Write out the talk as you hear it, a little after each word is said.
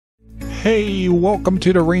Hey, welcome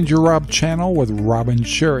to the RangerRob channel with Rob and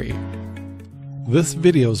Sherry. This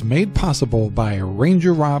video is made possible by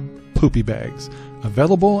RangerRob Poopy Bags,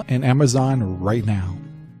 available in Amazon right now.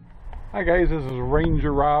 Hi guys, this is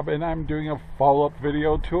RangerRob and I'm doing a follow-up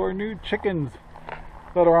video to our new chickens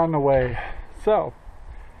that are on the way. So,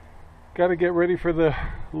 got to get ready for the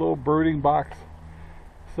little brooding box.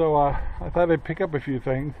 So I thought I'd pick up a few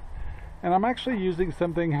things. And I'm actually using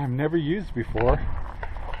something I've never used before.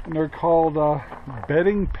 And they're called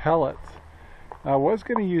bedding pellets. I was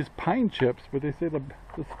going to use pine chips, but they say the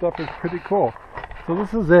stuff is pretty cool. So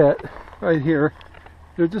this is it, right here.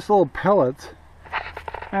 They're just little pellets.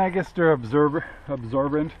 And I guess they're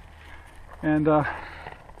absorbent. And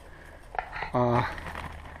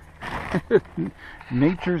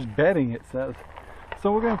nature's bedding, it says.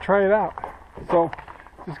 So we're going to try it out. So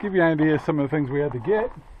just give you an idea of some of the things we had to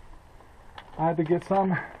get. I had to get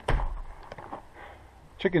some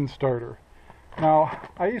chicken starter. Now,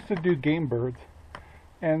 I used to do game birds,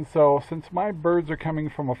 and so since my birds are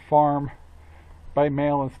coming from a farm by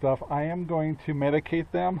mail and stuff, I am going to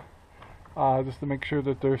medicate them just to make sure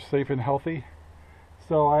that they're safe and healthy.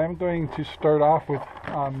 So I am going to start off with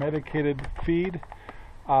medicated feed.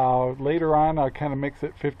 Later on I'll kind of mix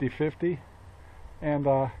it 50-50 and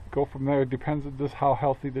go from there. It depends on just how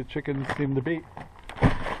healthy the chickens seem to be.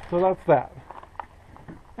 So that's that.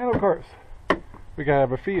 And of course, we gotta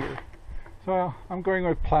have a feeder. So I'm going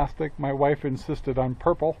with plastic. My wife insisted on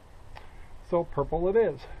purple, so purple it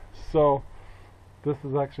is. So this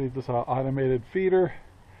is actually just an automated feeder.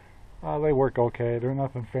 They work okay. They're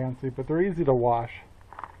nothing fancy, but they're easy to wash.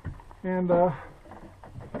 And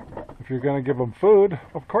if you're gonna give them food,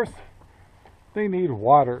 of course they need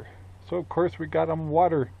water. So of course we got them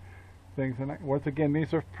water things. And once again,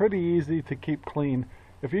 these are pretty easy to keep clean.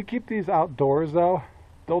 If you keep these outdoors though,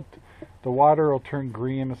 the water will turn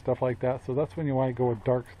green and stuff like that, so that's when you want to go with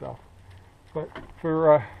dark stuff. But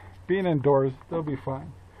for being indoors, they'll be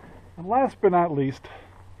fine. And last but not least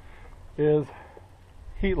is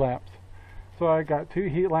heat lamps. So I got 2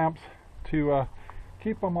 heat lamps to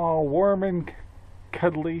keep them all warm and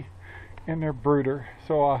cuddly in their brooder.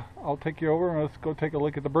 So I'll take you over and let's go take a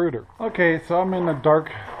look at the brooder. Okay, so I'm in the dark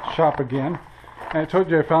shop again, and I told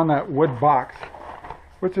you I found that wood box,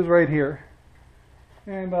 which is right here.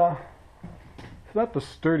 And it's not the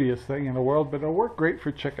sturdiest thing in the world, but it'll work great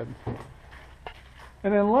for chickens.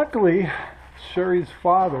 And then luckily, Sherry's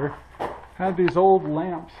father had these old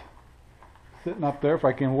lamps sitting up there, if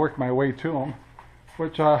I can work my way to them,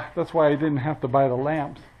 which that's why I didn't have to buy the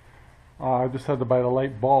lamps. I just had to buy the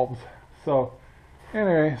light bulbs. So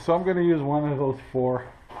anyway, so I'm going to use one of those 4,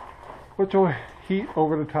 which will heat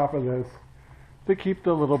over the top of this to keep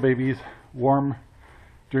the little babies warm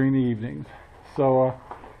during the evenings. So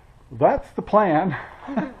that's the plan.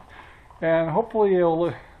 And hopefully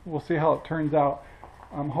we'll see how it turns out.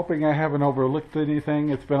 I'm hoping I haven't overlooked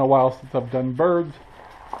anything. It's been a while since I've done birds,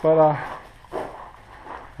 but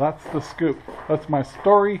that's the scoop. That's my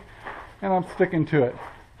story, and I'm sticking to it.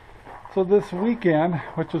 So this weekend,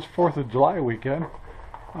 which is 4th of July weekend,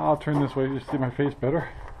 I'll turn this way just to see my face better.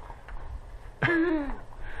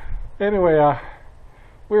 Anyway,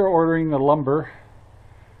 we're ordering the lumber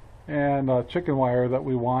and chicken wire that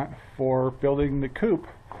we want for building the coop,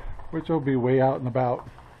 which will be way out and about.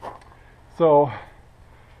 So,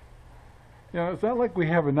 you know, it's not like we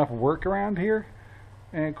have enough work around here,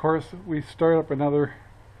 and of course we start up another.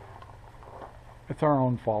 It's our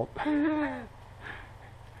own fault. I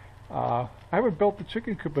haven't built the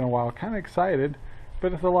chicken coop in a while. Kind of excited,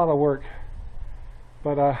 but it's a lot of work.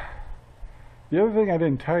 But the other thing I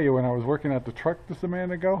didn't tell you when I was working at the truck just a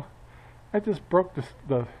minute ago, I just broke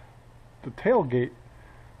the tailgate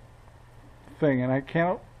thing, and I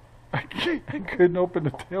couldn't open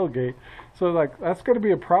the tailgate. So like, that's going to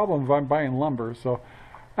be a problem if I'm buying lumber. So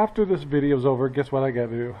after this video's over, guess what I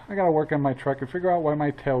got to do? I got to work on my truck and figure out why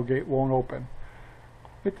my tailgate won't open.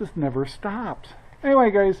 It just never stops.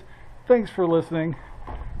 Anyway guys, thanks for listening.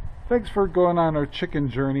 Thanks for going on our chicken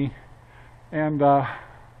journey. And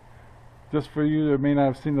just for you that may not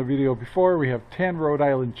have seen the video before, we have 10 Rhode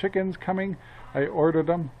Island chickens coming. I ordered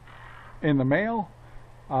them in the mail,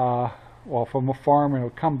 well, from a farm, and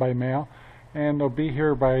it'll come by mail, and they'll be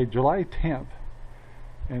here by July 10th,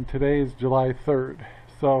 and today is July 3rd,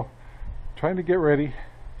 so trying to get ready,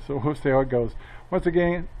 so we'll see how it goes. Once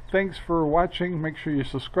again, thanks for watching. Make sure you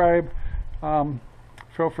subscribe.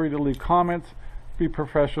 Feel free to leave comments. Be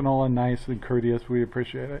professional and nice and courteous. We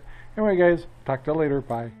appreciate it. Anyway guys, talk to you later.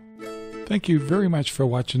 Bye. Thank you very much for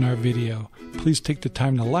watching our video. Please take the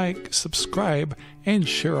time to like, subscribe, and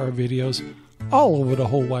share our videos all over the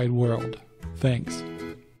whole wide world. Thanks.